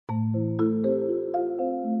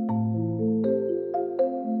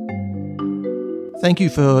Thank you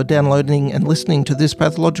for downloading and listening to This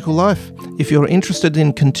Pathological Life. If you're interested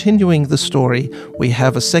in continuing the story, we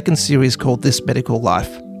have a second series called This Medical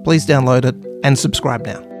Life. Please download it and subscribe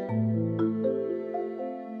now.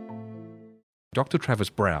 Dr.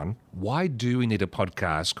 Travis Brown, why do we need a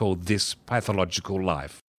podcast called This Pathological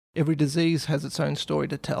Life? Every disease has its own story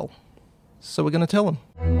to tell, so we're going to tell them.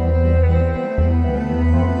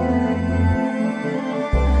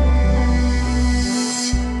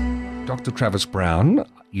 Dr. Travis Brown,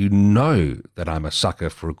 you know that I'm a sucker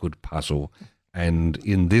for a good puzzle, and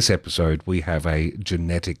in this episode we have a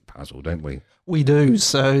genetic puzzle, don't we? We do.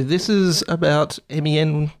 So this is about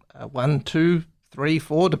MEN 1, 2, 3,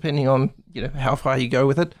 4, depending on how far you go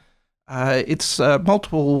with it. It's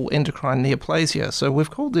multiple endocrine neoplasia. So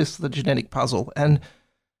we've called this the genetic puzzle, and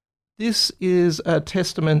this is a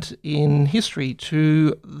testament in history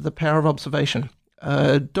to the power of observation.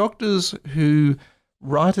 Doctors who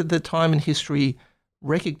right at the time in history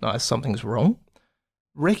recognize something's wrong,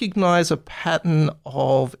 recognize a pattern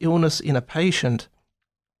of illness in a patient,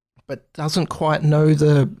 but doesn't quite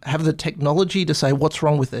have the technology to say what's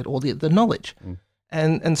wrong with it or the knowledge.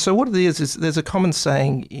 And so what it is there's a common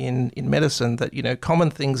saying in medicine that, common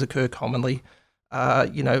things occur commonly.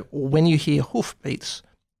 When you hear hoofbeats,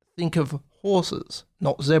 think of horses,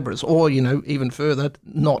 not zebras, or, even further,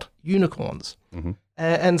 not unicorns. Mm-hmm.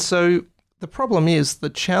 And so the problem is, the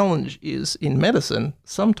challenge is in medicine,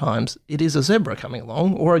 sometimes it is a zebra coming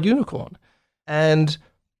along or a unicorn. And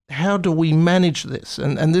how do we manage this?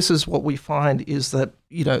 And this is what we find is that,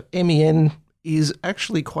 MEN is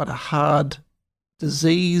actually quite a hard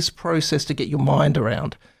disease process to get your mind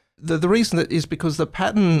around. The reason that is because the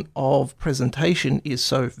pattern of presentation is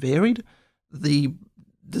so varied. The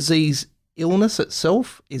disease illness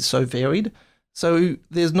itself is so varied. So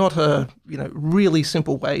there's not a really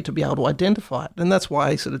simple way to be able to identify it. And that's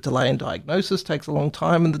why sort of delay in diagnosis takes a long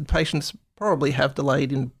time, and the patients probably have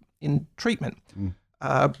delayed in treatment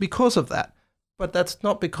because of that. But that's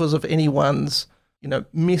not because of anyone's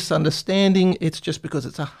misunderstanding. It's just because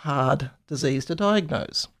it's a hard disease to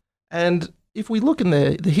diagnose. And if we look in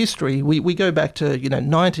the history, we go back to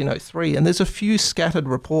 1903, and there's a few scattered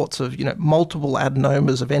reports of multiple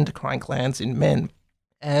adenomas of endocrine glands in men.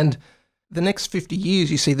 And the next 50 years,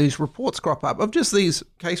 you see these reports crop up of just these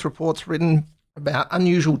case reports written about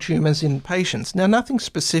unusual tumours in patients. Now, nothing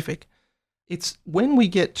specific. It's when we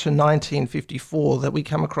get to 1954 that we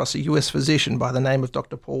come across a US physician by the name of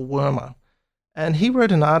Dr. Paul Wermer. And he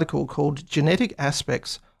wrote an article called Genetic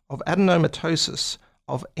Aspects of Adenomatosis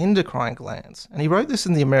of Endocrine Glands. And he wrote this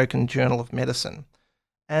in the American Journal of Medicine.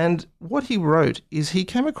 And what he wrote is he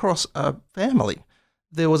came across a family.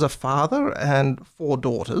 There was a father and 4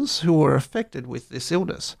 daughters who were affected with this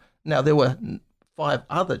illness. Now, there were 5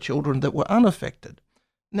 other children that were unaffected.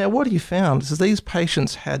 Now, what he found is these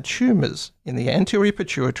patients had tumours in the anterior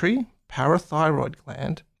pituitary, parathyroid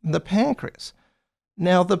gland, and the pancreas.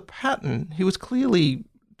 Now, the pattern, he was clearly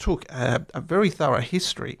took a very thorough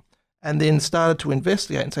history and then started to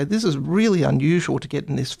investigate and say, this is really unusual to get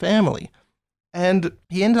in this family. And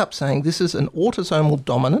he ended up saying this is an autosomal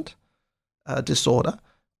dominant disorder,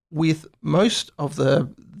 with most of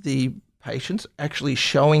the patients actually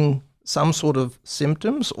showing some sort of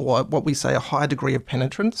symptoms, or what we say a high degree of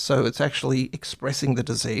penetrance, so it's actually expressing the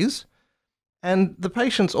disease. And the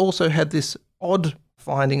patients also had this odd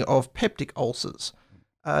finding of peptic ulcers.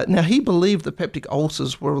 Now, he believed the peptic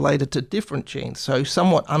ulcers were related to different genes, so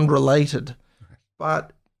somewhat unrelated.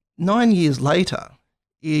 But 9 years later,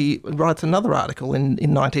 he writes another article in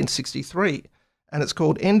 1963, and it's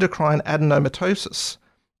called Endocrine Adenomatosis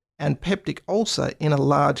and Peptic Ulcer in a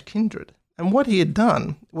Large Kindred. And what he had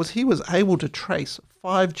done was he was able to trace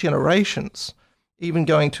 5 generations, even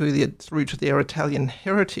going through to their Italian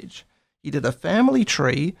heritage. He did a family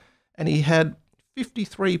tree, and he had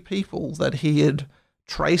 53 people that he had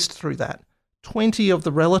traced through that. 20 of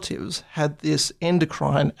the relatives had this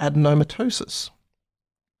endocrine adenomatosis,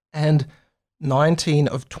 and 19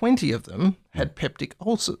 of 20 of them had peptic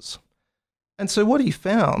ulcers. And so what he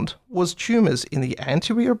found was tumours in the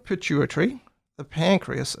anterior pituitary, the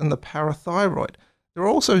pancreas, and the parathyroid. There are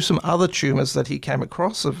also some other tumours that he came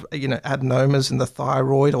across of, adenomas in the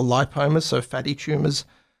thyroid or lipomas, so fatty tumours.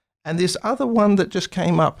 And this other one that just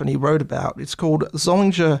came up and he wrote about, it's called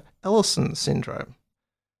Zollinger-Ellison syndrome.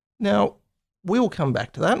 Now, we'll come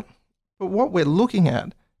back to that, but what we're looking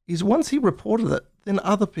at is once he reported it, then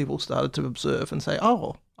other people started to observe and say,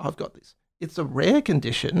 oh, I've got this. It's a rare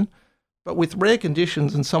condition, but with rare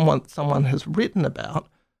conditions and someone has written about,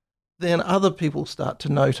 then other people start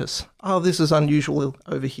to notice, oh, this is unusual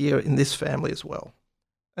over here in this family as well.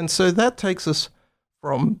 And so that takes us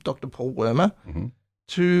from Dr. Paul Wermer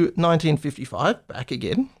to 1955, back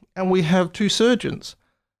again, and we have two surgeons,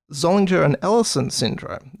 Zollinger and Ellison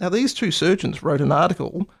syndrome. Now, these two surgeons wrote an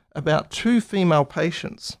article about two female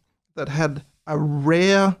patients that had a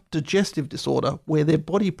rare digestive disorder where their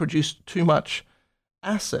body produced too much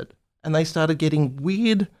acid, and they started getting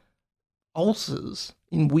weird ulcers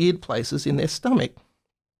in weird places in their stomach.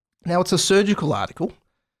 Now, it's a surgical article,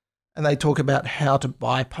 and they talk about how to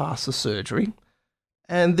bypass the surgery.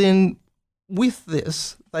 And then with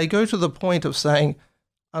this, they go to the point of saying,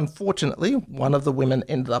 unfortunately, one of the women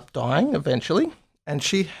ended up dying eventually, and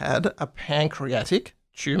she had a pancreatic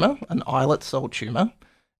tumor, an islet cell tumor.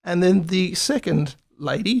 And then the second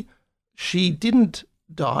lady, she didn't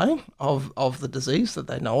die of the disease that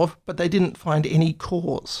they know of, but they didn't find any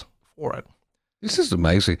cause for it. This is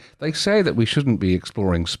amazing. They say that we shouldn't be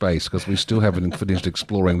exploring space because we still haven't finished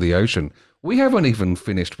exploring the ocean. We haven't even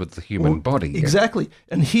finished with the human body yet. Exactly.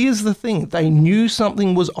 And here's the thing. They knew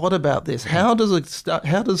something was odd about this. How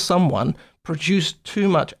does someone produce too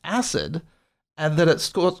much acid and that it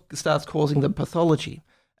starts causing the pathology?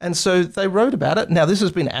 And so they wrote about it. Now, this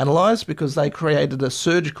has been analysed because they created a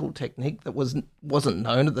surgical technique that wasn't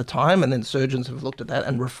known at the time, and then surgeons have looked at that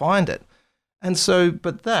and refined it. And so,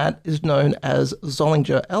 but that is known as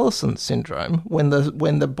Zollinger-Ellison syndrome, when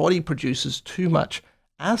the body produces too much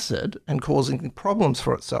acid and causing problems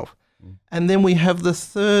for itself. And then we have the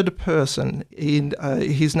third person,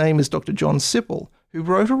 his name is Dr. John Sipple, who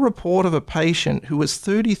wrote a report of a patient who was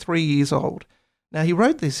 33 years old. Now, he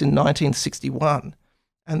wrote this in 1961,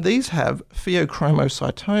 and these have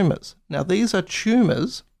pheochromocytomas. Now, these are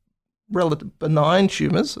tumours, relative benign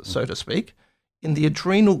tumours, so to speak, in the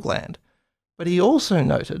adrenal gland. But he also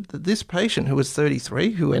noted that this patient who was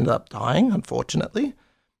 33, who ended up dying, unfortunately,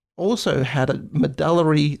 also had a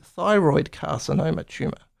medullary thyroid carcinoma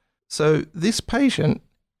tumour. So this patient,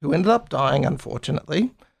 who ended up dying,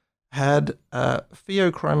 unfortunately, had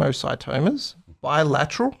pheochromocytomas,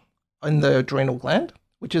 bilateral in the adrenal gland,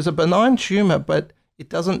 which is a benign tumour, but it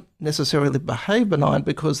doesn't necessarily behave benign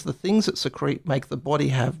because the things it secrete make the body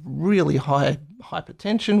have really high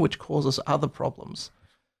hypertension, which causes other problems.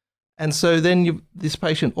 And so then this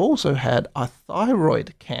patient also had a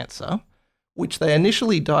thyroid cancer, which they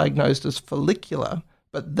initially diagnosed as follicular,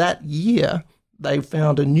 but that year they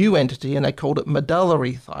found a new entity and they called it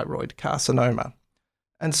medullary thyroid carcinoma.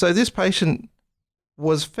 And so this patient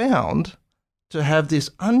was found to have this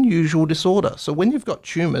unusual disorder. So when you've got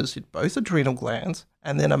tumours in both adrenal glands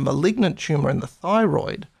and then a malignant tumour in the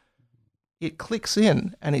thyroid, it clicks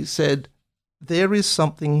in and it said, there is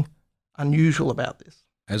something unusual about this.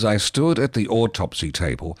 As I stood at the autopsy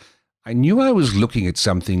table, I knew I was looking at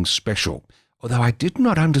something special, although I did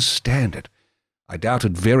not understand it. I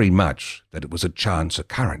doubted very much that it was a chance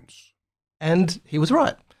occurrence. And he was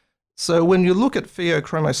right. So when you look at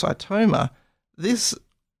pheochromocytoma, this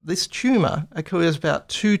tumour occurs about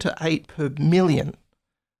 2 to 8 per million.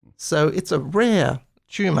 So it's a rare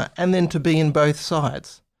tumour, and then to be in both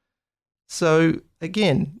sides. So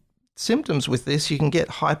again, symptoms with this, you can get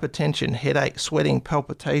hypertension, headache, sweating,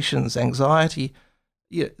 palpitations, anxiety.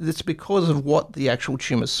 It's because of what the actual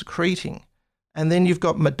tumour is secreting. And then you've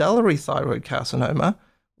got medullary thyroid carcinoma,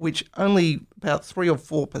 which only about 3 or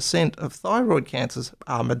 4% of thyroid cancers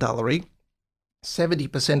are medullary.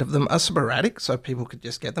 70% of them are sporadic, so people could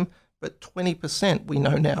just get them, but 20% we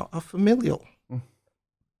know now are familial.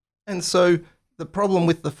 And so the problem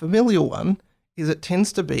with the familial one is it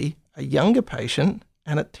tends to be a younger patient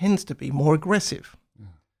and it tends to be more aggressive.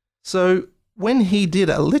 So when he did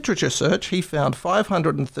a literature search, he found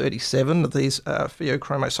 537 of these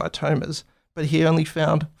pheochromocytomas, but he only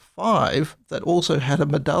found 5 that also had a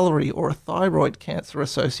medullary or a thyroid cancer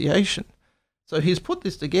association. So he's put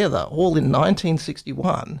this together all in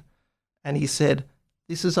 1961, and he said,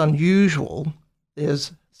 this is unusual.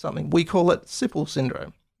 There's something, we call it Sipple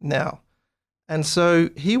syndrome now. And so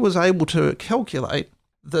he was able to calculate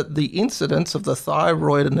that the incidence of the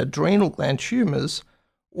thyroid and adrenal gland tumours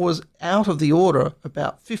was out of the order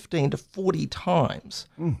about 15 to 40 times,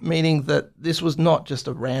 meaning that this was not just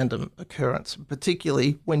a random occurrence,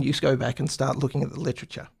 particularly when you go back and start looking at the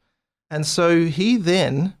literature. And so he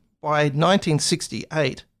then, by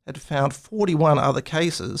 1968, had found 41 other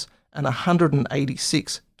cases and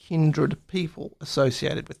 186 kindred people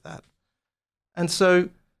associated with that. And so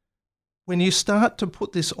when you start to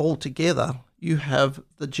put this all together, you have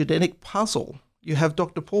the genetic puzzle. You have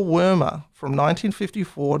Dr. Paul Wermer from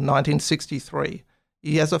 1954 to 1963.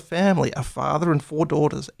 He has a family, a father and 4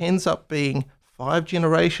 daughters, ends up being 5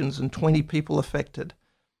 generations and 20 people affected.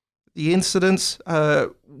 The incidence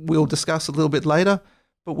we'll discuss a little bit later,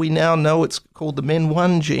 but we now know it's called the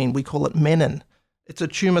MEN1 gene. We call it menin. It's a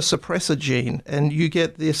tumor suppressor gene, and you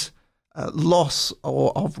get this loss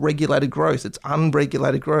of regulated growth. It's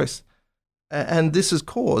unregulated growth. And this has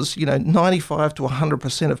caused, 95 to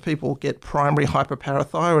 100% of people get primary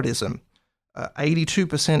hyperparathyroidism.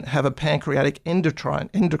 82% have a pancreatic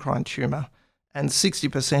endocrine tumor, and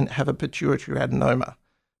 60% have a pituitary adenoma.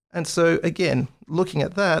 And so, again, looking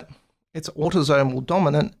at that, it's autosomal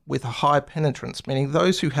dominant with a high penetrance, meaning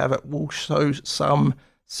those who have it will show some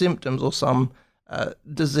symptoms or some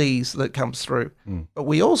disease that comes through. But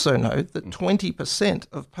we also know that 20%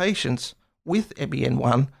 of patients with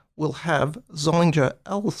MEN1 will have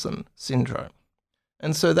Zollinger-Ellison syndrome.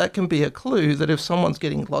 And so that can be a clue that if someone's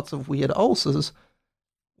getting lots of weird ulcers,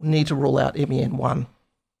 we need to rule out MEN1.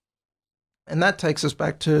 And that takes us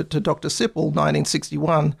back to Dr. Sippel,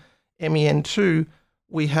 1961, MEN2.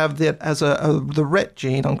 We have that as the RET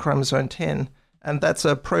gene on chromosome 10, and that's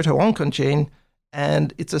a proto-oncogene gene,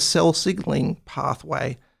 and it's a cell signaling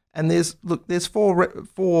pathway. And there's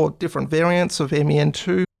four different variants of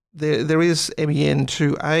MEN2. There is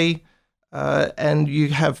MEN2A, and you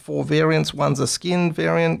have 4 variants. One's a skin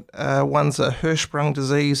variant, one's a Hirschsprung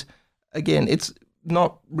disease. Again, it's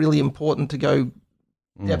not really important to go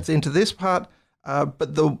depth into this part,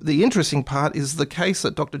 but the interesting part is the case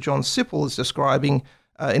that Dr. John Sippel is describing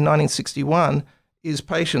in 1961 is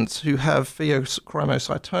patients who have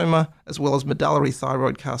pheochromocytoma as well as medullary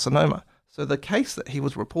thyroid carcinoma. So the case that he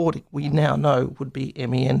was reporting, we now know would be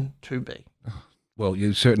MEN2B. Well,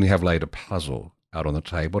 you certainly have laid a puzzle out on the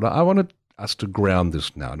table. I wanted us to ground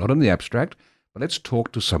this now, not in the abstract, but let's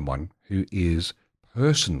talk to someone who is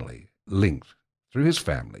personally linked through his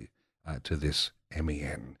family to this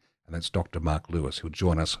MEN. And that's Dr. Mark Lewis, who'll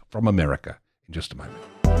join us from America in just a moment.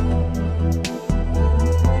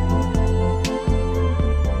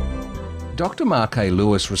 Dr. Mark A.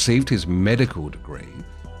 Lewis received his medical degree,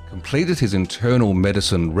 completed his internal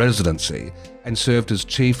medicine residency, and served as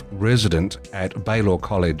chief resident at Baylor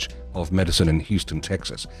College of Medicine in Houston,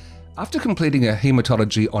 Texas. After completing a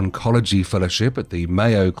hematology oncology fellowship at the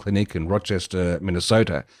Mayo Clinic in Rochester,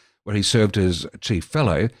 Minnesota, where he served as chief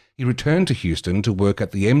fellow, he returned to Houston to work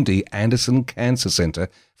at the MD Anderson Cancer Center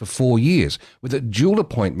for 4 years, with a dual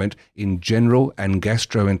appointment in general and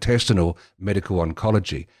gastrointestinal medical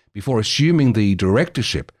oncology, before assuming the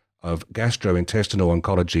directorship of gastrointestinal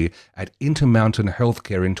oncology at Intermountain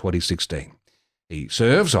Healthcare in 2016. He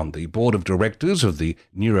serves on the board of directors of the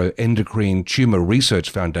Neuroendocrine Tumor Research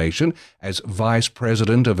Foundation as vice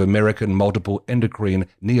president of American Multiple Endocrine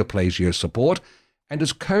Neoplasia Support, and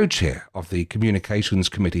as co-chair of the Communications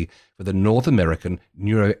Committee for the North American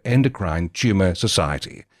Neuroendocrine Tumor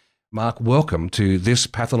Society. Mark, welcome to This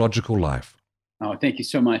Pathological Life. Oh, thank you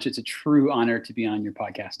so much. It's a true honor to be on your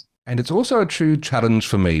podcast. And it's also a true challenge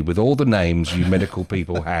for me with all the names you medical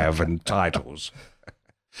people have and titles.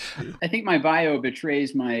 I think my bio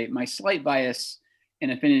betrays my slight bias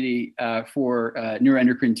and affinity for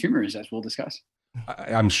neuroendocrine tumors, as we'll discuss.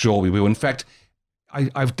 I'm sure we will. In fact,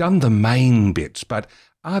 I've done the main bits, but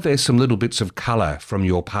are there some little bits of colour from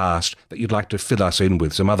your past that you'd like to fill us in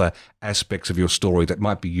with, some other aspects of your story that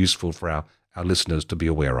might be useful for our listeners to be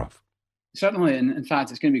aware of? Certainly. And in fact,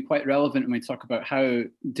 it's going to be quite relevant when we talk about how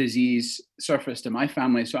disease surfaced in my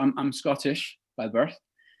family. So I'm Scottish by birth.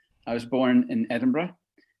 I was born in Edinburgh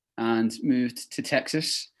and moved to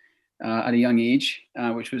Texas at a young age,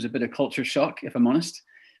 which was a bit of culture shock, if I'm honest.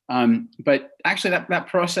 But actually, that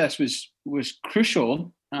process was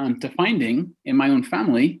crucial to finding in my own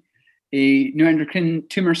family a neuroendocrine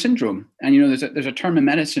tumor syndrome. And there's a term in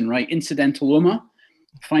medicine, right? Incidentaloma,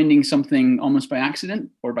 finding something almost by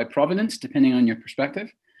accident or by providence, depending on your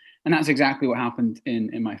perspective. And that's exactly what happened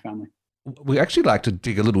in my family. We actually like to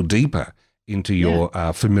dig a little deeper into your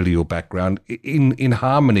familial background in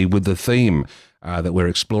harmony with the theme that we're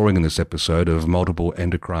exploring in this episode of multiple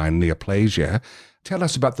endocrine neoplasia. Tell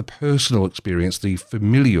us about the personal experience, the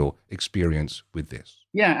familial experience with this.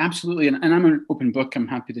 Yeah, absolutely. And I'm an open book. I'm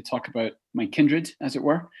happy to talk about my kindred, as it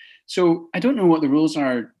were. So I don't know what the rules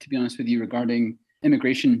are, to be honest with you, regarding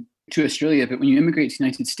immigration to Australia. But when you immigrate to the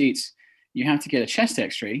United States, you have to get a chest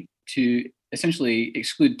x-ray to essentially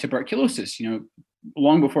exclude tuberculosis.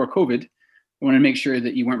 Long before COVID, I wanted to make sure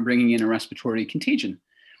that you weren't bringing in a respiratory contagion.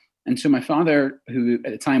 And so my father, who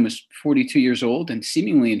at the time was 42 years old and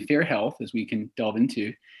seemingly in fair health, as we can delve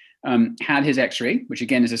into, had his x-ray, which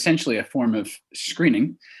again is essentially a form of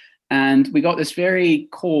screening. And we got this very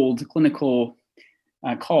cold clinical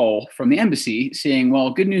call from the embassy saying,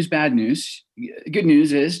 well, good news, bad news. Good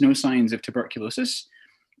news is no signs of tuberculosis.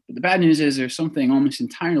 But the bad news is there's something almost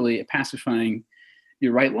entirely pacifying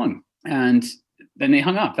your right lung. And then they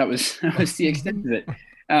hung up. That was the extent of it.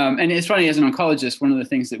 And it's funny, as an oncologist, one of the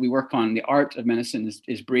things that we work on, the art of medicine,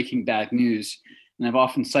 is breaking bad news. And I've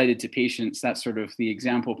often cited to patients that's sort of the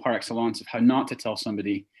example par excellence of how not to tell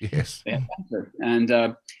somebody Yes. they have cancer. And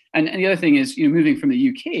the other thing is, moving from the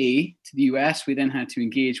UK to the US, we then had to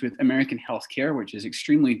engage with American healthcare, which is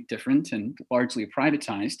extremely different and largely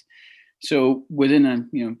privatized. So within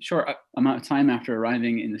a short amount of time after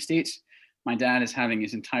arriving in the States, my dad is having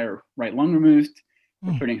his entire right lung removed.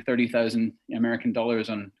 We're putting 30,000 American dollars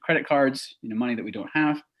on credit cards, money that we don't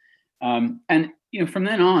have. And from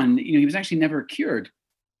then on, he was actually never cured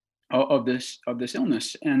of this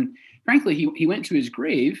illness. And frankly, he went to his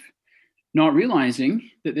grave not realizing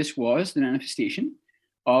that this was the manifestation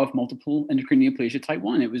of multiple endocrine neoplasia type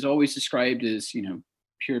 1. It was always described as,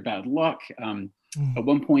 pure bad luck. At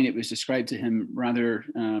one point, it was described to him rather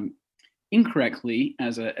incorrectly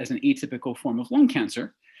as an atypical form of lung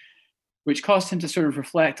cancer, which caused him to sort of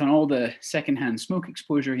reflect on all the secondhand smoke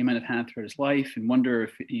exposure he might have had throughout his life and wonder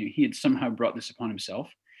if he had somehow brought this upon himself.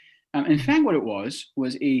 In fact, what it was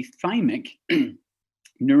a thymic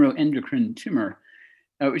neuroendocrine tumor,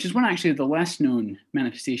 which is one actually of the less known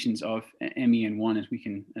manifestations of MEN1, as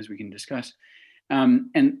we can discuss.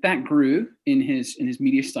 And that grew in his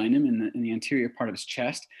mediastinum, in the anterior part of his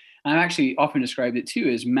chest. And I've actually often described it too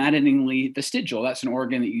as maddeningly vestigial. That's an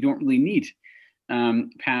organ that you don't really need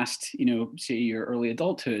past, say your early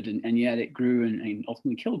adulthood, and yet it grew and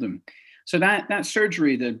ultimately killed him. So that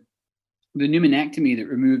surgery, the pneumonectomy that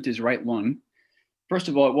removed his right lung, first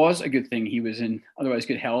of all, it was a good thing he was in otherwise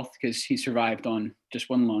good health, because he survived on just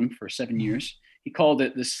one lung for 7 years. He called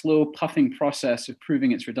it the slow puffing process of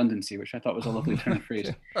proving its redundancy, which I thought was a lovely turn of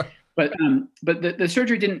phrase. But the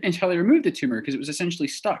surgery didn't entirely remove the tumor, because it was essentially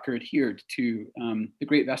stuck or adhered to the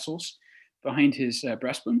great vessels behind his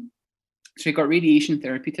breastbone. So he got radiation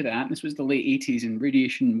therapy to that. This was the late 80s, and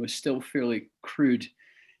radiation was still fairly crude.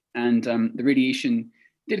 And the radiation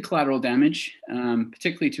did collateral damage,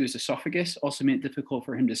 particularly to his esophagus, also made it difficult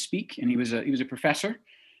for him to speak. And he was a professor,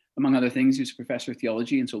 among other things. He was a professor of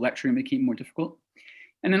theology, and so lecturing became more difficult.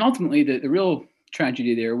 And then ultimately, the real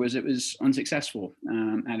tragedy there was it was unsuccessful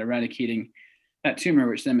at eradicating that tumor,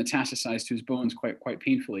 which then metastasized to his bones quite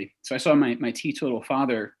painfully. So I saw my teetotal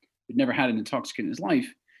father, who'd never had an intoxicant in his life,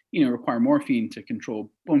 require morphine to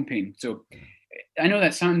control bone pain. So I know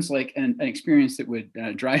that sounds like an experience that would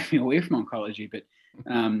drive me away from oncology, but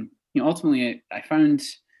ultimately I found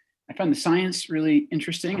the science really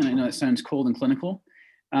interesting, and I know it sounds cold and clinical.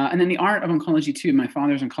 And then the art of oncology too. My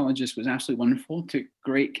father's oncologist was absolutely wonderful, took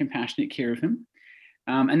great compassionate care of him,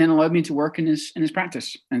 and then allowed me to work in his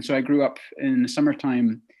practice. And so I grew up in the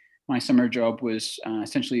summertime. My summer job was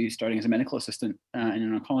essentially starting as a medical assistant in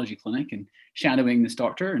an oncology clinic and shadowing this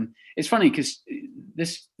doctor. And it's funny because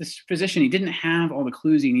this physician, he didn't have all the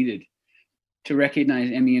clues he needed to recognize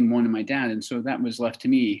MEN1 in my dad. And so that was left to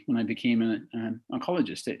me when I became an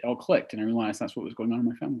oncologist. It all clicked, and I realized that's what was going on in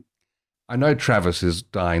my family. I know Travis is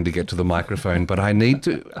dying to get to the microphone, but I need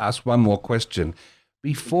to ask one more question.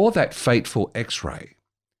 Before that fateful X-ray,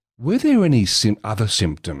 were there any other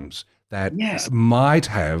symptoms that might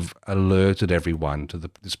have alerted everyone to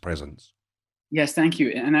this presence? Yes, thank you.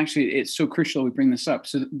 And actually, it's so crucial we bring this up.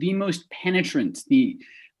 So the most penetrant, the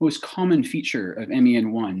most common feature of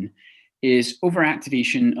MEN1 is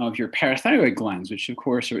overactivation of your parathyroid glands, which of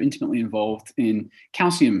course are intimately involved in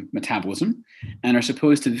calcium metabolism and are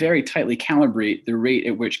supposed to very tightly calibrate the rate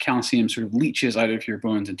at which calcium sort of leaches out of your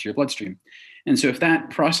bones into your bloodstream. And so if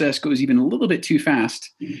that process goes even a little bit too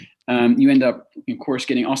fast, you end up, of course,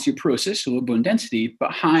 getting osteoporosis, so low bone density,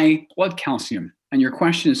 but high blood calcium. And your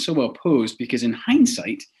question is so well posed because in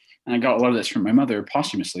hindsight, and I got a lot of this from my mother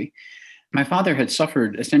posthumously, my father had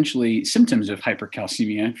suffered essentially symptoms of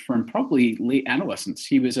hypercalcemia from probably late adolescence.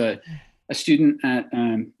 He was a student at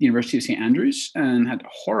the University of St. Andrews and had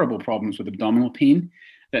horrible problems with abdominal pain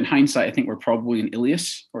that in hindsight, I think were probably an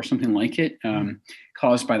ileus or something like it,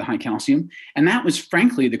 caused by the high calcium. And that was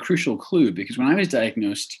frankly the crucial clue, because when I was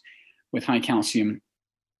diagnosed with high calcium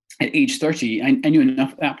at age 30, I knew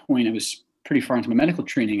enough at that point. I was pretty far into my medical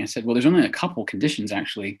training. I said, well, there's only a couple conditions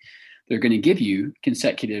actually they're going to give you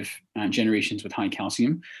consecutive generations with high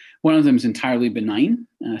calcium. One of them is entirely benign,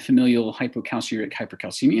 familial hypocalciuric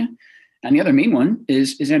hypercalcemia. And the other main one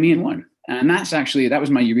is MEN1. And that was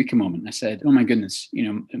my eureka moment. I said, oh my goodness,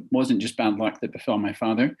 it wasn't just bad luck that befell my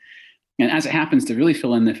father. And as it happens to really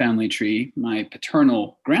fill in the family tree, my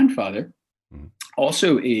paternal grandfather,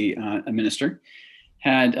 also a minister,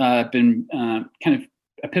 had been kind of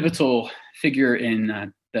a pivotal figure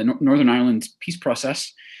in the Northern Ireland peace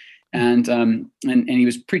process. and he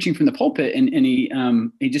was preaching from the pulpit, and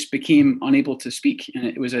he just became unable to speak, and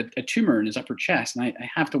it was a tumor in his upper chest. And I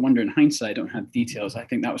have to wonder, in hindsight, I don't have details. I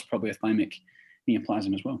think that was probably a thymic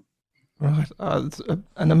neoplasm as well. Right. It's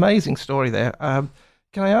an amazing story there.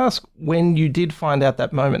 Can I ask, when you did find out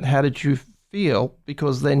that moment, how did you feel?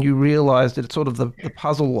 Because then you realized that sort of the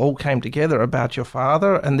puzzle all came together about your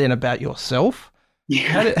father and then about yourself.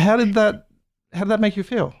 Yeah. How did that make you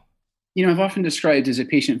feel? I've often described as a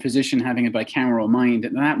patient physician having a bicameral mind.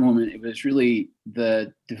 At that moment, it was really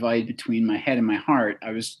the divide between my head and my heart.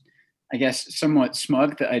 I was, I guess, somewhat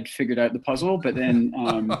smug that I'd figured out the puzzle, but then,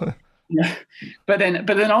 but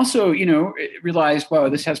then also, realized, wow,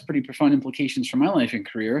 this has pretty profound implications for my life and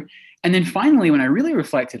career. And then finally, when I really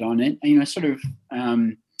reflected on it, I sort of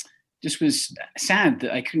just was sad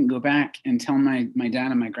that I couldn't go back and tell my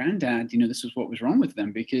dad and my granddad, this is what was wrong with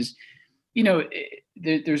them, because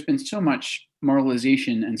there's been so much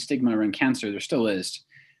moralization and stigma around cancer. There still is,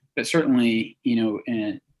 but certainly,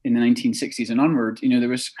 in the 1960s and onward,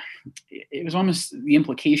 it was almost the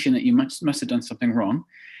implication that you must have done something wrong.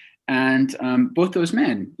 And both those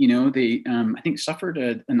men, they I think suffered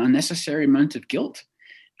an unnecessary amount of guilt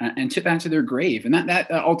and took that to their grave. And that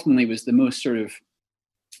ultimately was the most sort of,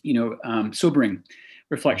 sobering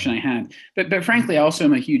reflection I had. But frankly, I also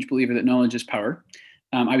am a huge believer that knowledge is power.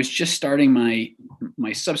 I was just starting my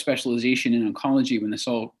subspecialization in oncology when this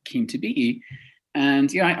all came to be,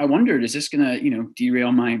 and I wondered, is this going to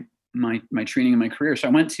derail my training and my career? So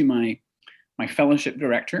I went to my fellowship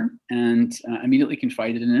director and immediately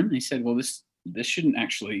confided in him. And he said, well, this shouldn't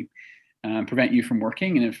actually prevent you from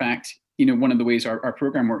working. And in fact, one of the ways our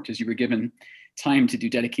program worked is you were given time to do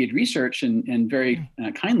dedicated research, and very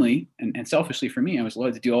kindly and selfishly for me, I was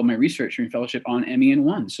allowed to do all my research during fellowship on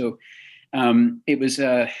MEN1. So it was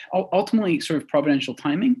ultimately sort of providential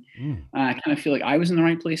timing. I kind of feel like I was in the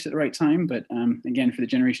right place at the right time, but again, for the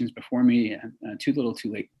generations before me, too little,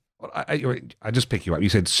 too late. Well, I just pick you up. You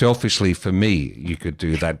said selfishly for me, you could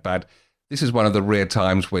do that, but this is one of the rare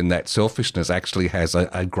times when that selfishness actually has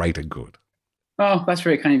a greater good. Oh, that's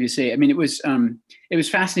very kind of you to say. I mean, it was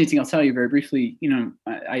fascinating. I'll tell you very briefly.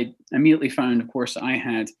 I immediately found, of course, I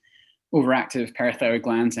had overactive parathyroid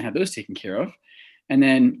glands. I had those taken care of. And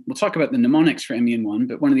then we'll talk about the mnemonics for MEN1,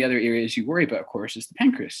 but one of the other areas you worry about, of course, is the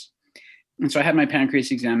pancreas. And so I had my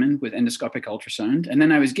pancreas examined with endoscopic ultrasound, and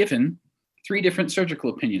then I was given 3 different surgical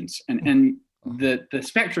opinions. And the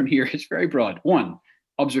spectrum here is very broad. 1,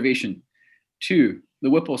 observation. 2, the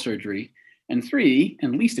Whipple surgery. And 3,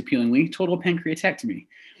 and least appealingly, total pancreatectomy.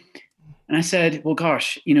 And I said, well,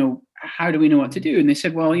 gosh, how do we know what to do? And they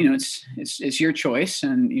said, well, it's your choice,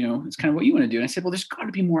 and it's kind of what you want to do. And I said, well, there's got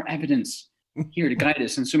to be more evidence here to guide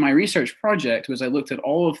us. And so my research project was I looked at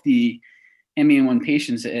all of the MEN1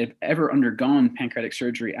 patients that had ever undergone pancreatic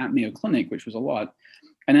surgery at Mayo Clinic, which was a lot.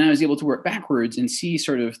 And then I was able to work backwards and see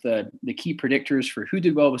sort of the key predictors for who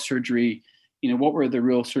did well with surgery, what were the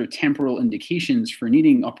real sort of temporal indications for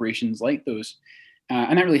needing operations like those.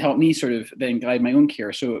 And that really helped me sort of then guide my own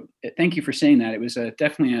care. So thank you for saying that. It was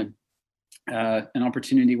definitely an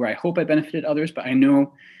opportunity where I hope I benefited others, but I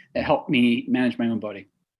know it helped me manage my own body.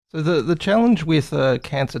 So the challenge with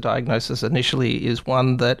cancer diagnosis initially is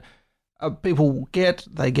one that people get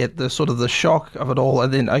the sort of the shock of it all,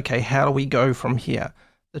 and then, okay, how do we go from here?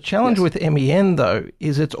 The challenge with MEN, though,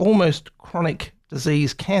 is it's almost chronic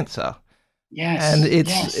disease cancer. Yes. And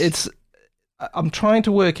it's I'm trying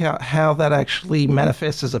to work out how that actually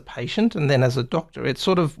manifests as a patient and then as a doctor. It's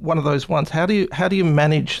sort of one of those ones. How do you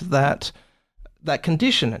manage that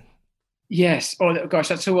condition? Yes. Oh, gosh,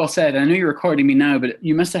 that's so well said. I know you're recording me now, but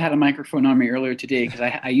you must have had a microphone on me earlier today, because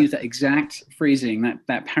I used that exact phrasing,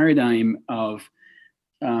 that paradigm of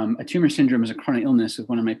a tumor syndrome as a chronic illness with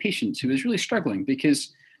one of my patients who was really struggling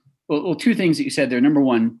because, well, 2 things that you said there. Number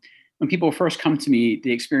one, when people first come to me, they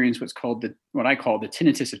experience what I call the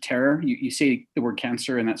tinnitus of terror. You say the word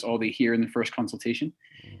cancer, and that's all they hear in the first consultation.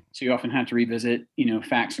 So you often have to revisit,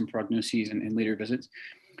 facts and prognoses and later visits.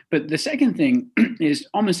 But the second thing is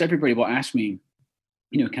almost everybody will ask me,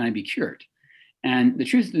 can I be cured? And the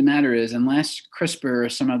truth of the matter is, unless CRISPR or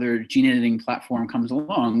some other gene editing platform comes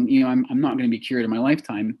along, I'm not going to be cured in my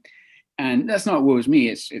lifetime. And that's not woes me,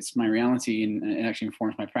 it's my reality, and it actually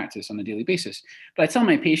informs my practice on a daily basis. But I tell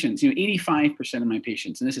my patients, 85% of my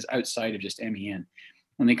patients, and this is outside of just MEN,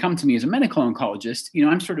 when they come to me as a medical oncologist,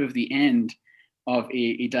 I'm sort of the end of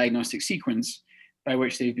a diagnostic sequence by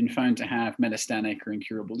which they've been found to have metastatic or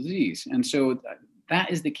incurable disease. And so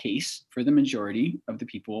that is the case for the majority of the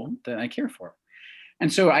people that I care for.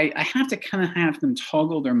 And so I have to kind of have them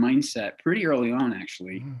toggle their mindset pretty early on,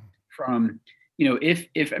 actually, from,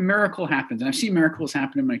 if a miracle happens, and I've seen miracles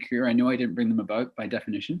happen in my career, I know I didn't bring them about by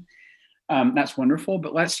definition. That's wonderful,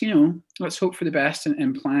 but let's hope for the best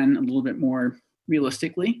and plan a little bit more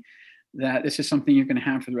realistically that this is something you're going to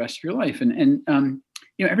have for the rest of your life. And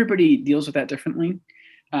everybody deals with that differently.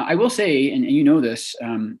 I will say, and you know this,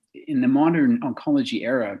 in the modern oncology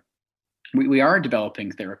era, we are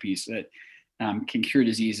developing therapies that can cure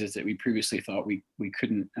diseases that we previously thought we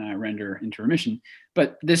couldn't render into remission.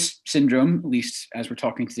 But this syndrome, at least as we're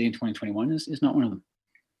talking today in 2021, is not one of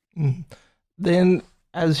them. Then,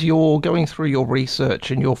 as you're going through your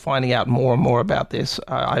research and you're finding out more and more about this,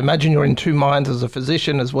 I imagine you're in two minds as a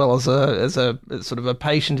physician as well as a sort of a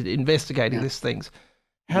patient investigating these things.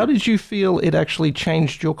 How did you feel it actually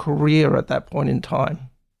changed your career at that point in time?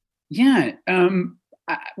 Yeah,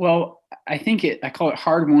 I think I call it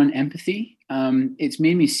hard-won empathy. It's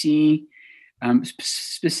made me see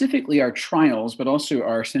specifically our trials, but also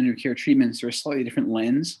our standard of care treatments through a slightly different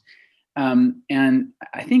lens. And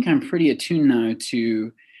I think I'm pretty attuned now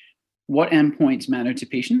to what endpoints matter to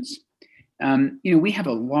patients. We have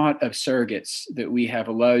a lot of surrogates that we have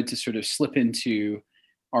allowed to sort of slip into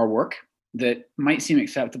our work that might seem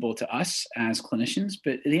acceptable to us as clinicians,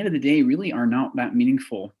 but at the end of the day, really are not that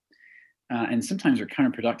meaningful. And sometimes are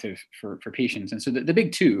counterproductive for patients. And so the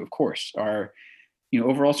big two, of course, are,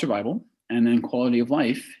 overall survival and then quality of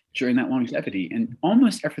life during that longevity. And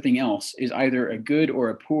almost everything else is either a good or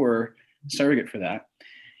a poor surrogate for that.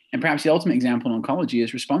 And perhaps the ultimate example in oncology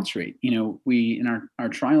is response rate. We, in our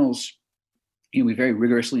trials, we very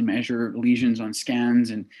rigorously measure lesions on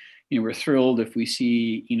scans, and, we're thrilled if we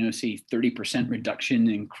see, say 30% reduction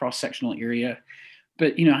in cross-sectional area.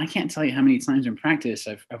 But, I can't tell you how many times in practice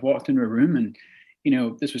I've walked into a room and,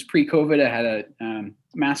 this was pre-COVID. I had a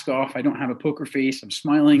mask off. I don't have a poker face. I'm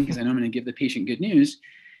smiling because I know I'm going to give the patient good news.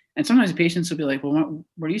 And sometimes the patients will be like, well,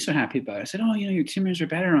 what are you so happy about? I said, oh, your tumors are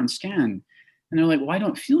better on scan. And they're like, well, I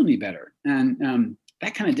don't feel any better. And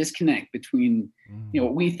that kind of disconnect between,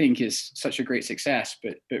 what we think is such a great success,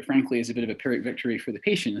 but frankly is a bit of a Pyrrhic victory for the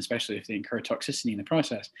patient, especially if they incur toxicity in the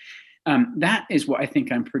process. That is what I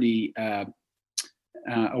think I'm pretty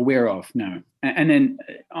aware of now. And then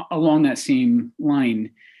along that same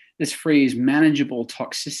line, this phrase manageable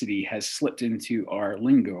toxicity has slipped into our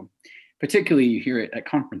lingo. Particularly you hear it at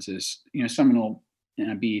conferences. Someone will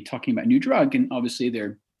be talking about a new drug, and obviously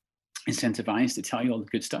they're incentivized to tell you all the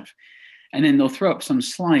good stuff. And then they'll throw up some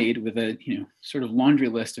slide with a sort of laundry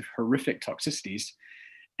list of horrific toxicities,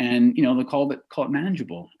 and they'll call it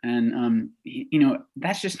manageable. And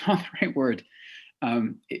that's just not the right word.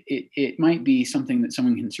 It might be something that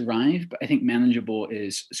someone can survive, but I think manageable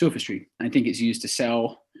is sophistry. I think it's used to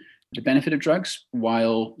sell the benefit of drugs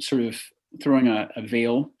while sort of throwing a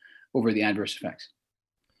veil over the adverse effects.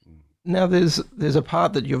 Now, there's a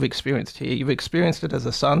part that you've experienced here. You've experienced it as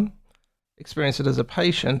a son, experienced it as a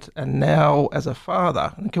patient, and now as a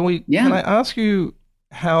father. Can I ask you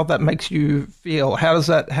how that makes you feel? How does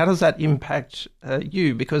that impact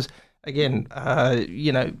you? Because again,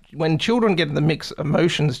 when children get in the mix,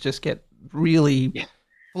 emotions just get really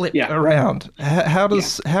flipped around. How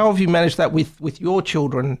have you managed that with your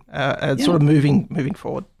children sort of moving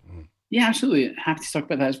forward? Yeah, absolutely. Happy to talk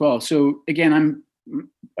about that as well. So again, I'm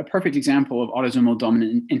a perfect example of autosomal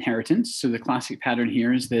dominant inheritance. So the classic pattern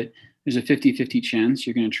here is that there's a 50-50 chance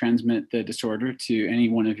you're going to transmit the disorder to any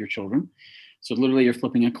one of your children. So literally you're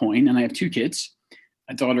flipping a coin. And I have two kids,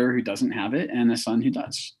 a daughter who doesn't have it and a son who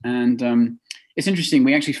does. And it's interesting.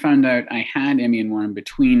 We actually found out I had MEN1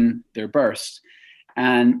 between their births.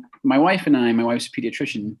 And my wife and I, my wife's a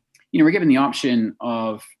pediatrician, we're given the option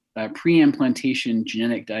of pre-implantation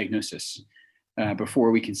genetic diagnosis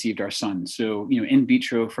before we conceived our son. So, in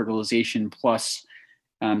vitro fertilization plus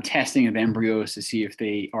testing of embryos to see if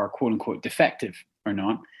they are quote unquote defective or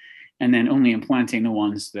not, and then only implanting the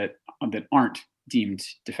ones that aren't deemed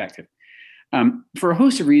defective. For a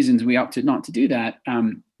host of reasons, we opted not to do that.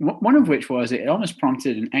 One of which was it almost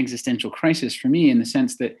prompted an existential crisis for me in the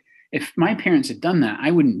sense that if my parents had done that,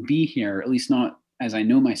 I wouldn't be here, at least not as I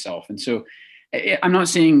know myself. And so I'm not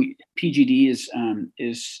saying PGD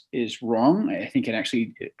is wrong. I think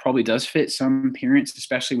it probably does fit some parents,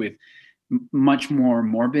 especially with much more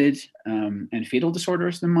morbid and fatal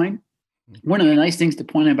disorders than mine. One of the nice things to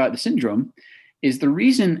point out about the syndrome is the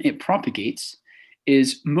reason it propagates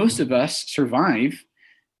is most of us survive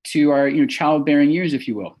to our childbearing years, if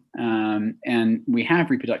you will, and we have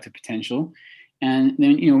reproductive potential. And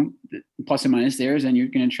then, the plus and minus there is then you're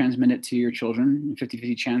going to transmit it to your children,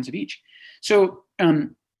 50-50 chance of each. So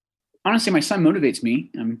honestly, my son motivates me.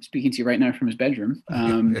 I'm speaking to you right now from his bedroom.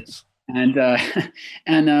 Yes.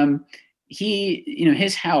 And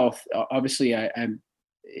his health, obviously,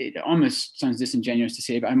 it almost sounds disingenuous to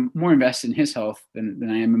say, but I'm more invested in his health than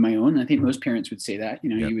I am in my own. I think most parents would say that.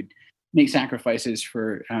 Yep. You would make sacrifices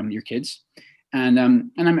for your kids, and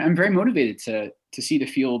I'm very motivated to see the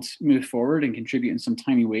field move forward and contribute in some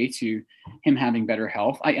tiny way to him having better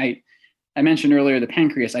health. I mentioned earlier the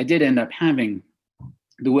pancreas. I did end up having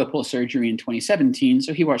the Whipple surgery in 2017,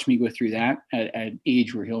 so he watched me go through that at an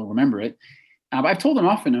age where he'll remember it. But I've told him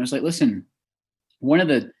often, I was like, listen, one of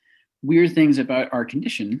the weird things about our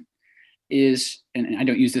condition is, and I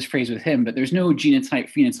don't use this phrase with him, but there's no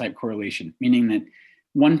genotype-phenotype correlation, meaning that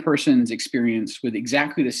one person's experience with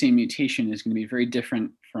exactly the same mutation is going to be very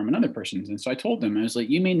different from another person's. And so I told him, I was like,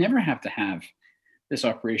 you may never have to have this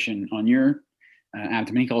operation on your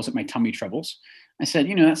abdomen. He calls it my tummy troubles. I said,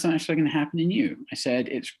 that's not actually going to happen in you. I said,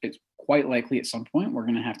 it's quite likely at some point we're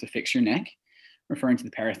going to have to fix your neck, referring to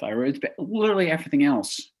the parathyroid, but literally everything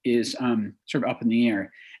else is sort of up in the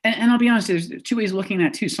air. And I'll be honest, there's two ways of looking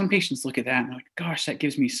at that too. Some patients look at that and they're like, gosh, that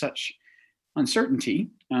gives me such uncertainty.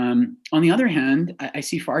 On the other hand, I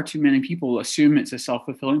see far too many people assume it's a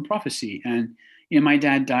self-fulfilling prophecy. And, my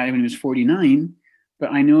dad died when he was 49,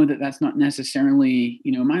 but I know that that's not necessarily,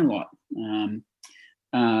 my lot.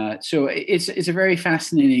 So it's a very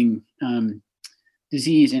fascinating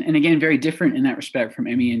disease, and again, very different in that respect from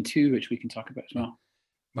MEN2, which we can talk about as well.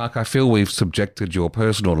 Mark, I feel we've subjected your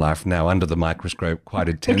personal life now under the microscope quite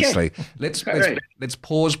intensely. Okay. Let's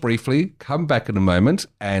pause briefly, come back in a moment,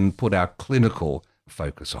 and put our clinical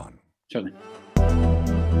focus on. Certainly.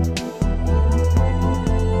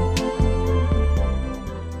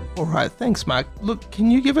 All right, thanks, Mark. Look, can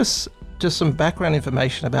you give us just some background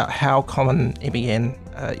information about how common MEN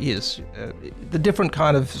is? The different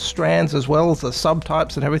kind of strands as well as the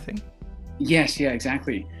subtypes and everything? Yes, yeah,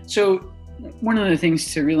 exactly. So one of the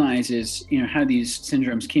things to realize is, how these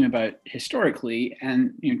syndromes came about historically,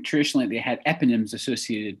 and traditionally they had eponyms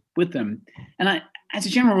associated with them. And as a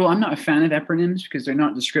general rule, I'm not a fan of eponyms because they're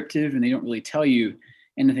not descriptive and they don't really tell you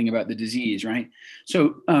anything about the disease, right?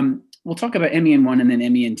 So we'll talk about MEN1 and then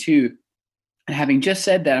MEN2. And having just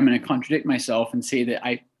said that, I'm going to contradict myself and say that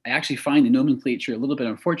I actually find the nomenclature a little bit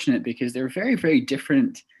unfortunate because they're very, very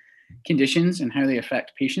different conditions and how they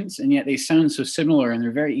affect patients, and yet they sound so similar and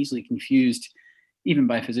they're very easily confused even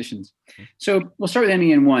by physicians. So we'll start with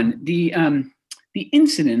MEN1. The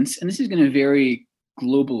incidence, and this is going to vary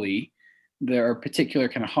globally. There are particular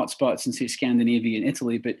kind of hotspots in, say, Scandinavia and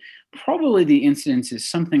Italy, but probably the incidence is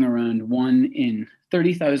something around 1 in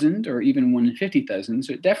 30,000 or even 1 in 50,000.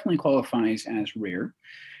 So it definitely qualifies as rare.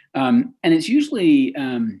 And it's usually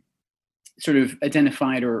sort of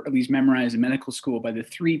identified or at least memorized in medical school by the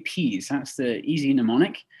 3 Ps. That's the easy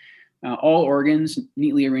mnemonic. All organs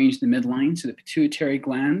neatly arranged in the midline. So the pituitary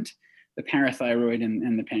gland, the parathyroid,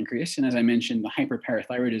 and the pancreas. And as I mentioned, the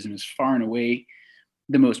hyperparathyroidism is far and away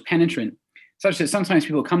the most penetrant, such that sometimes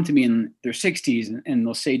people come to me in their 60s and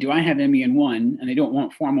they'll say, do I have MEN1? And they don't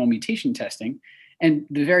want formal mutation testing. And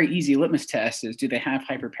the very easy litmus test is, do they have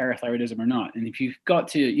hyperparathyroidism or not? And if you've got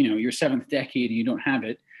to, your 7th decade and you don't have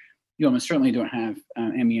it, you almost certainly don't have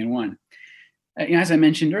MEN1. As I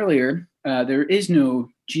mentioned earlier, there is no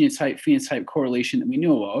genotype-phenotype correlation that we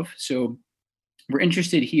know of. So we're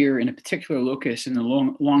interested here in a particular locus in the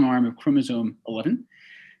long arm of chromosome 11.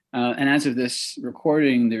 And as of this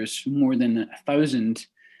recording, there's more than 1,000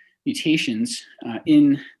 mutations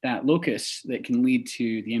in that locus that can lead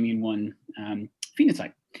to the MEN1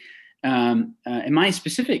 phenotype. And my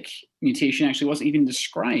specific mutation actually wasn't even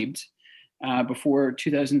described before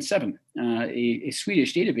 2007. A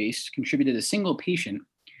Swedish database contributed a single patient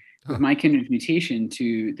with my kindred mutation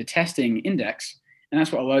to the testing index, and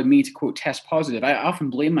that's what allowed me to, quote, test positive. I often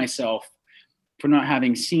blame myself for not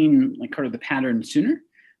having seen kind of the pattern sooner.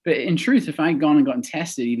 But in truth, if I had gone and gotten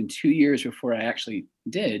tested even 2 years before I actually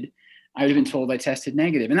did, I would have been told I tested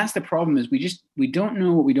negative. And that's the problem, is we don't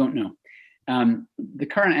know what we don't know. The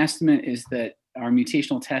current estimate is that our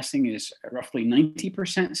mutational testing is roughly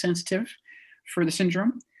 90% sensitive for the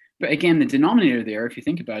syndrome. But again, the denominator there, if you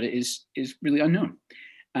think about it, is really unknown.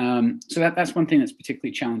 So that's one thing that's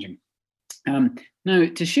particularly challenging. Now,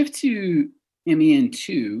 to shift to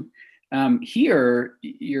MEN2, here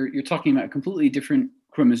you're talking about a completely different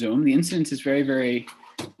chromosome. The incidence is very, very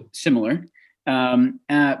similar,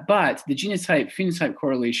 but the genotype-phenotype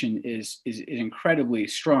correlation is incredibly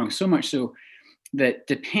strong, so much so that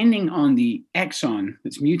depending on the exon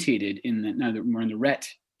that's mutated now that we're in the RET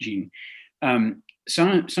gene,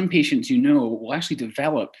 some patients will actually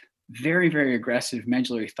develop very, very aggressive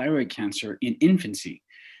medullary thyroid cancer in infancy.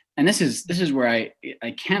 And this is where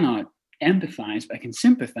I cannot empathize, but I can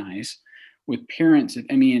sympathize with parents of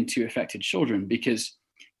MEN2 affected children, because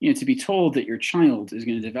to be told that your child is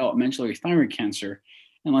going to develop medullary thyroid cancer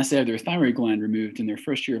unless they have their thyroid gland removed in their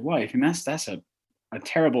first year of life, and that's a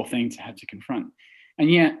terrible thing to have to confront. And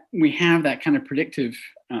yet we have that kind of predictive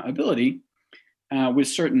ability with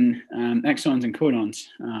certain exons and codons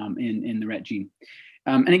in the RET gene.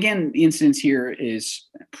 And again, the incidence here is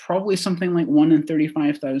probably something like 1 in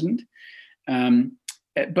 35,000.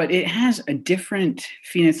 But it has a different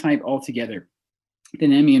phenotype altogether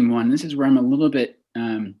than MEN1. This is where I'm a little bit,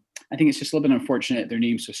 I think it's just a little bit unfortunate they're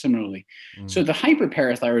named so similarly. So the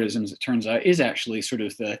hyperparathyroidism, as it turns out, is actually sort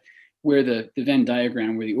of where the Venn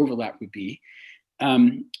diagram, where the overlap would be.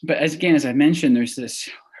 But as I mentioned, there's this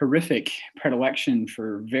horrific predilection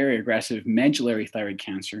for very aggressive medullary thyroid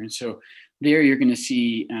cancer. And so there you're going to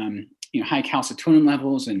see high calcitonin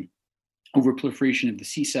levels and overproliferation of the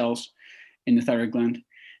C cells in the thyroid gland.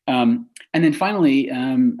 And then finally,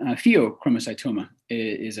 pheochromocytoma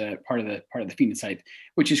is a part of the phenotype,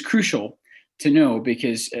 which is crucial to know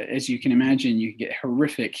because, as you can imagine, you can get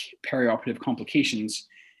horrific perioperative complications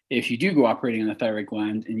if you do go operating on the thyroid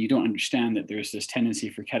gland and you don't understand that there's this tendency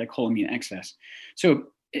for catecholamine excess. So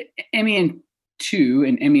MEN2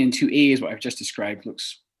 and MEN2A is what I've just described,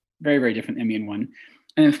 looks very, very different than MEN1.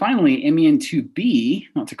 And then finally, MEN2B,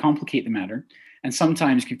 not to complicate the matter, and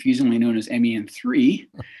sometimes confusingly known as MEN3,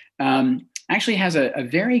 actually has a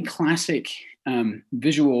very classic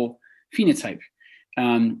visual phenotype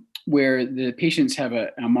where the patients have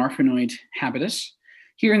a marfanoid habitus.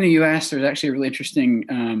 Here in the US, there's actually a really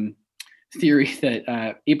interesting theory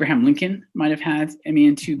that Abraham Lincoln might have had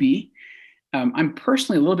MEN2B. I'm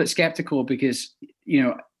personally a little bit skeptical because,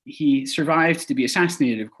 he survived to be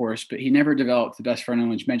assassinated, of course, but he never developed the best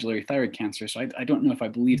knowledge medullary thyroid cancer. So I don't know if I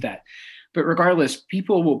believe that. But regardless,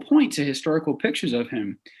 people will point to historical pictures of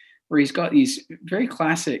him where he's got these very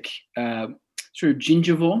classic sort of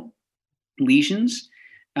gingival lesions,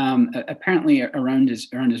 apparently around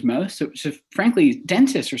his mouth. So frankly,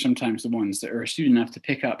 dentists are sometimes the ones that are astute enough to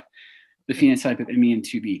pick up the phenotype of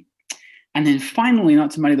MEN2B. And then finally, not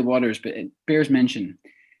to muddy the waters, but it bears mention,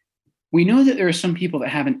 we know that there are some people that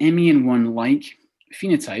have an MEN1-like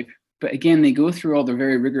phenotype, but again, they go through all their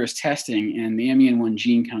very rigorous testing and the MEN1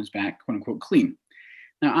 gene comes back, quote unquote, clean.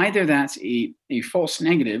 Now, either that's a false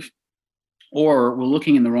negative or we're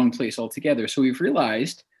looking in the wrong place altogether. So we've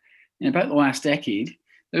realized in about the last decade,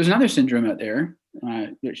 there's another syndrome out there,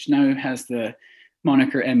 which now has the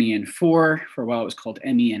moniker MEN4. For a while, it was called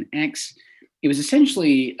MENX. It was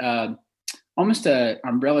essentially almost an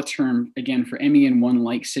umbrella term, again, for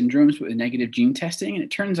MEN1-like syndromes with negative gene testing. And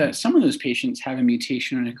it turns out some of those patients have a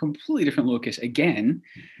mutation on a completely different locus again,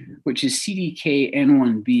 which is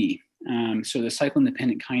CDKN1B. So the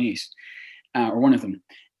cyclin-dependent kinase, or one of them.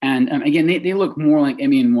 And again, they look more like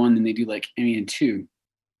MEN1 than they do like MEN2.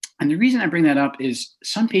 And the reason I bring that up is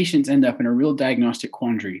some patients end up in a real diagnostic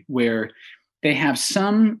quandary where they have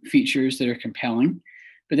some features that are compelling,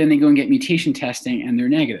 but then they go and get mutation testing and they're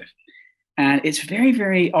negative. And it's very,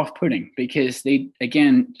 very off-putting because they,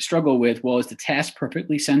 again, struggle with, well, is the test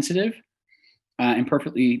perfectly sensitive and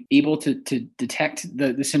perfectly able to detect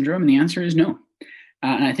the syndrome? And the answer is no.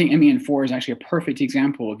 And I think MEN4 is actually a perfect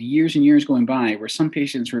example of years and years going by where some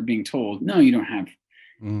patients were being told, no, you don't have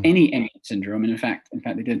any MEN syndrome. And in fact,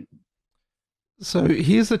 they did. So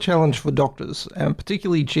here's the challenge for doctors, and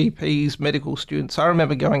particularly GPs, medical students. I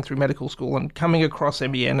remember going through medical school and coming across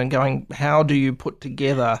MEN and going, how do you put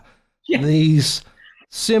together these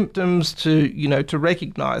symptoms to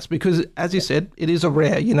recognize? Because as you said, it is a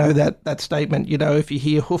rare, that statement, if you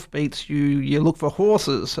hear hoofbeats, you look for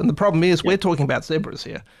horses. And the problem is we're talking about zebras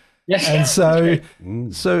here. Yes.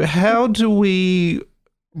 And so how do we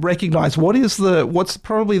recognize what's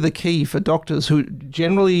probably the key for doctors who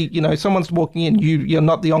generally, someone's walking in, you're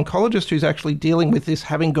not the oncologist who's actually dealing with this,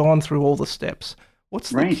 having gone through all the steps.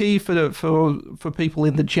 What's the key for people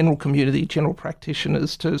in the general community, general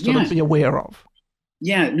practitioners to sort of be aware of?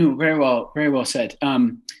 Yeah, no, very well said.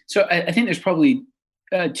 So I think there's probably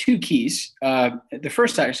two keys. The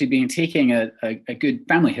first actually being taking a good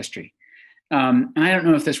family history. And I don't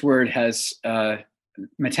know if this word has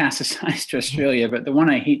metastasized to Australia, but the one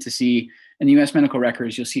I hate to see in the US medical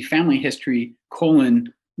records, you'll see family history,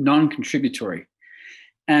 non-contributory.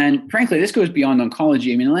 And frankly, this goes beyond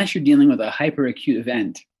oncology. I mean, unless you're dealing with a hyperacute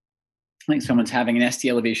event, like someone's having an ST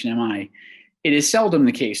elevation MI, it is seldom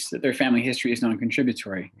the case that their family history is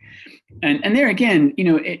non-contributory. And there again,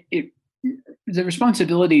 the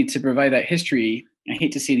responsibility to provide that history, I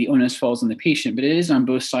hate to say the onus falls on the patient, but it is on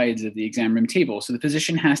both sides of the exam room table. So the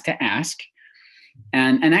physician has to ask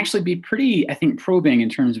and actually be pretty, I think, probing in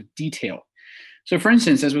terms of detail. So for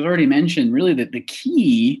instance, as was already mentioned, really the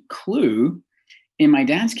key clue in my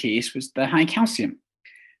dad's case was the high calcium,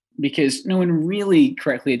 because no one really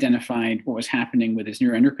correctly identified what was happening with his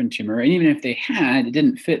neuroendocrine tumor. And even if they had, it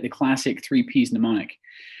didn't fit the classic 3Ps mnemonic.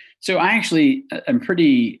 So I actually am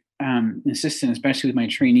pretty insistent, especially with my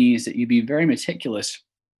trainees, that you be very meticulous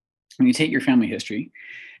when you take your family history.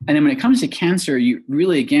 And then when it comes to cancer, you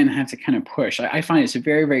really, again, have to kind of push. I find it's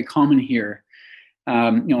very, very common here.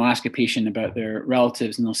 I'll ask a patient about their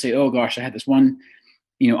relatives and they'll say, oh gosh, I had this one,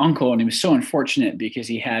 uncle, and he was so unfortunate because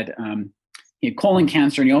he had colon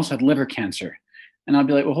cancer and he also had liver cancer. And I'll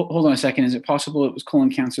be like, well, hold on a second. Is it possible it was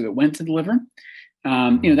colon cancer that went to the liver?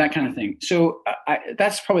 That kind of thing. So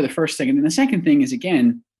that's probably the first thing. And then the second thing is,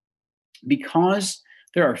 again, because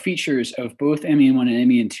there are features of both MEN1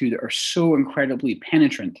 and MEN2 that are so incredibly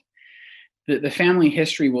penetrant, that the family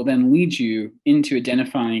history will then lead you into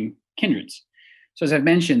identifying kindreds. So as I've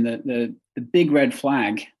mentioned, the big red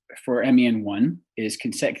flag for MEN1 is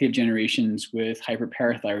consecutive generations with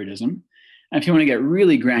hyperparathyroidism. And if you want to get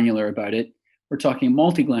really granular about it, we're talking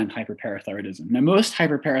multi-gland hyperparathyroidism. Now, most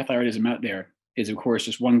hyperparathyroidism out there is, of course,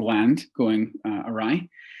 just one gland going awry.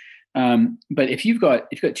 But if you've got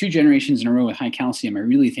 2 generations in a row with high calcium, I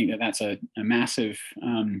really think that that's a massive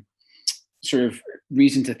sort of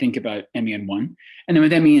reason to think about MEN1. And then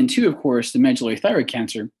with MEN2, of course, the medullary thyroid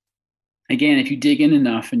cancer. Again, if you dig in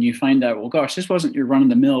enough and you find out, well, gosh, this wasn't your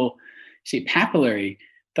run-of-the-mill, say, papillary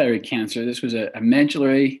thyroid cancer. This was a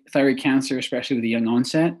medullary thyroid cancer, especially with a young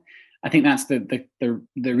onset. I think that's the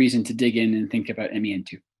reason to dig in and think about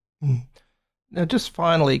MEN2. Now, just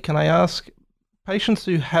finally, can I ask, patients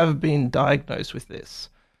who have been diagnosed with this,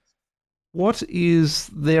 what is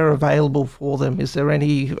there available for them? Is there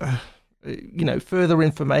any, further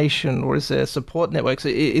information, or is there support networks?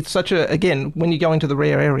 It's such again, when you go into the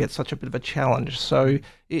rare area, it's such a bit of a challenge. So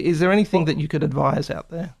is there anything that you could advise out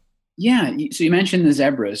there? Yeah. So you mentioned the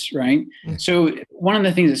zebras, right? Yeah. So one of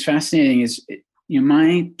the things that's fascinating is,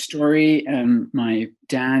 my story and my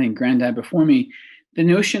dad and granddad before me, the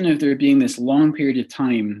notion of there being this long period of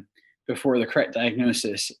time before the correct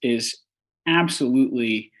diagnosis is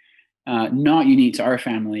absolutely not unique to our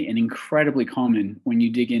family and incredibly common when you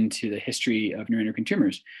dig into the history of neuroendocrine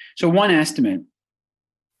tumors. So one estimate,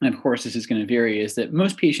 and of course this is going to vary, is that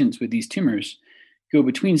most patients with these tumors go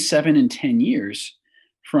between 7 and 10 years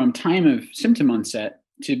from time of symptom onset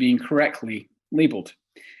to being correctly labeled.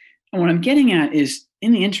 And what I'm getting at is,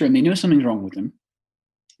 in the interim, they know something's wrong with them.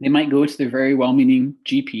 They might go to their very well-meaning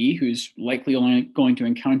GP, who's likely only going to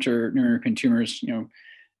encounter neuroendocrine tumors,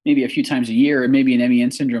 maybe a few times a year, or maybe an MEN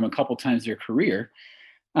syndrome a couple times their career.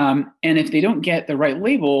 And if they don't get the right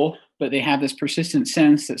label, but they have this persistent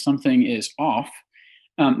sense that something is off,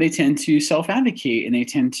 they tend to self-advocate and they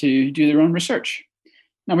tend to do their own research.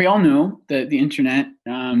 Now, we all know that the internet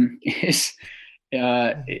can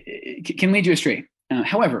lead you astray.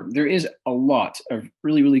 However, there is a lot of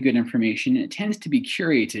really, really good information. It tends to be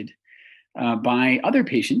curated by other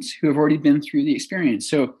patients who have already been through the experience.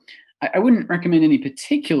 So I wouldn't recommend any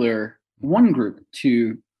particular one group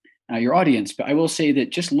to your audience, but I will say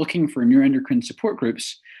that just looking for neuroendocrine support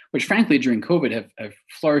groups, which frankly during COVID have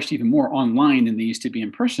flourished even more online than they used to be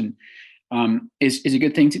in person, is a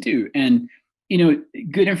good thing to do. And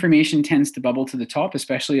good information tends to bubble to the top,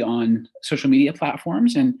 especially on social media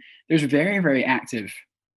platforms. And there's very, very active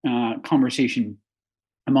conversation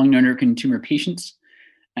among neuroendocrine tumor patients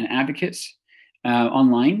and advocates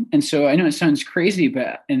online. And so I know it sounds crazy,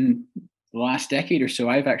 but in the last decade or so,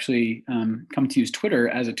 I've actually come to use Twitter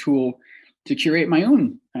as a tool to curate my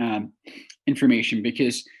own information,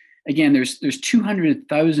 because again, there's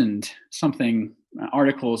 200,000 something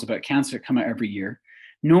articles about cancer that come out every year.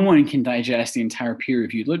 No one can digest the entire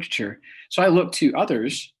peer-reviewed literature. So I look to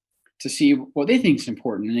others to see what they think is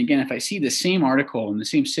important. And again, if I see the same article and the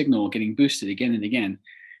same signal getting boosted again and again,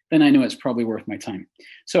 then I know it's probably worth my time.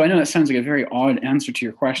 So I know that sounds like a very odd answer to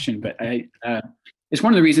your question, but it's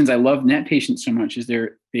one of the reasons I love NET patients so much, is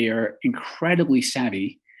they are incredibly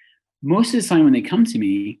savvy. Most of the time when they come to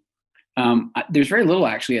me, there's very little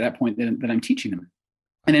actually at that point that I'm teaching them.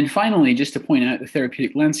 And then finally, just to point out the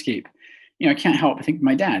therapeutic landscape, I can't help but think of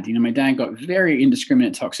my dad. My dad got very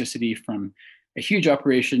indiscriminate toxicity from a huge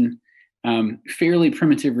operation, fairly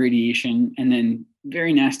primitive radiation, and then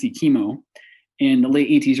very nasty chemo in the late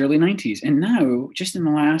 80s, early 90s. And now, just in the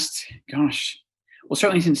last,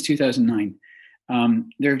 certainly since 2009,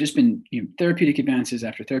 there have just been therapeutic advances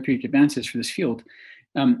after therapeutic advances for this field,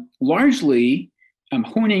 largely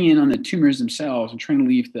honing in on the tumors themselves and trying to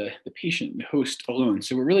leave the patient, the host, alone.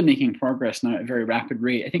 So we're really making progress now at a very rapid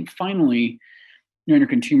rate. I think finally,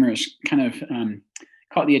 neuroendocrine tumors kind of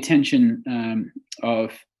caught the attention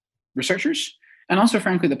of researchers and also,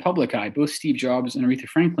 frankly, the public eye. Both Steve Jobs and Aretha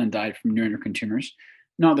Franklin died from neuroendocrine tumors,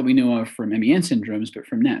 not that we know of from MEN syndromes, but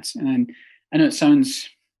from NETs. And I know it sounds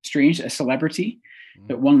strange, a celebrity,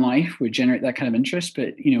 that one life would generate that kind of interest.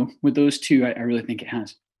 But, with those two, I really think it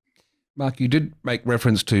has. Mark, you did make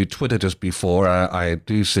reference to Twitter just before. I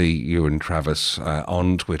do see you and Travis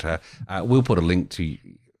on Twitter. We'll put a link to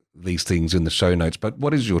these things in the show notes. But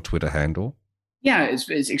what is your Twitter handle? Yeah,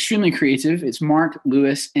 it's extremely creative. It's Mark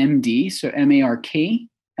Lewis, MD, so MarkLewis,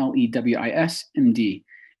 MD.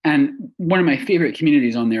 And one of my favorite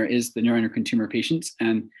communities on there is the neuroendocrine tumor patients.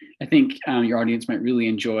 And I think your audience might really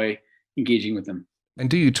enjoy engaging with them. And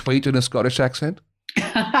do you tweet in a Scottish accent?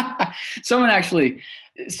 Someone actually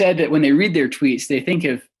said that when they read their tweets, they think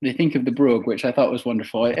of the brogue, which I thought was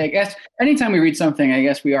wonderful. I guess anytime we read something, I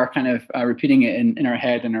guess we are kind of repeating it in our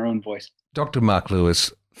head in our own voice. Dr. Mark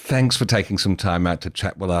Lewis, thanks for taking some time out to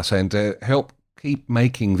chat with us and to help keep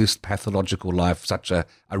making this pathological life such a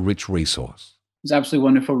rich resource. It's absolutely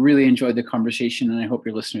wonderful. Really enjoyed the conversation, and I hope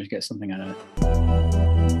your listeners get something out of it.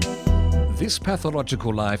 This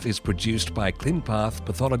Pathological Life is produced by ClinPath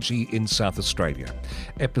Pathology in South Australia.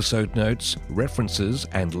 Episode notes, references,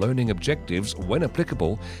 and learning objectives, when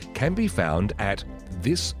applicable, can be found at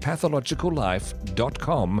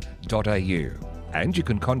thispathologicallife.com.au. And you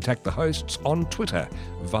can contact the hosts on Twitter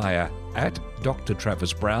via @Dr.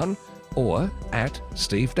 Travis Brown or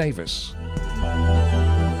 @Steve Davis.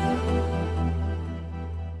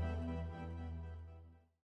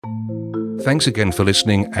 Thanks again for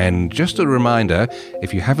listening, and just a reminder,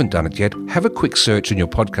 if you haven't done it yet, have a quick search in your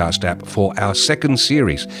podcast app for our second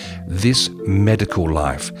series, This Medical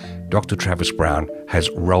Life. Dr. Travis Brown has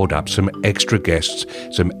rolled up some extra guests,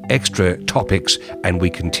 some extra topics, and we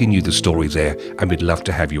continue the story there, and we'd love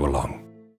to have you along.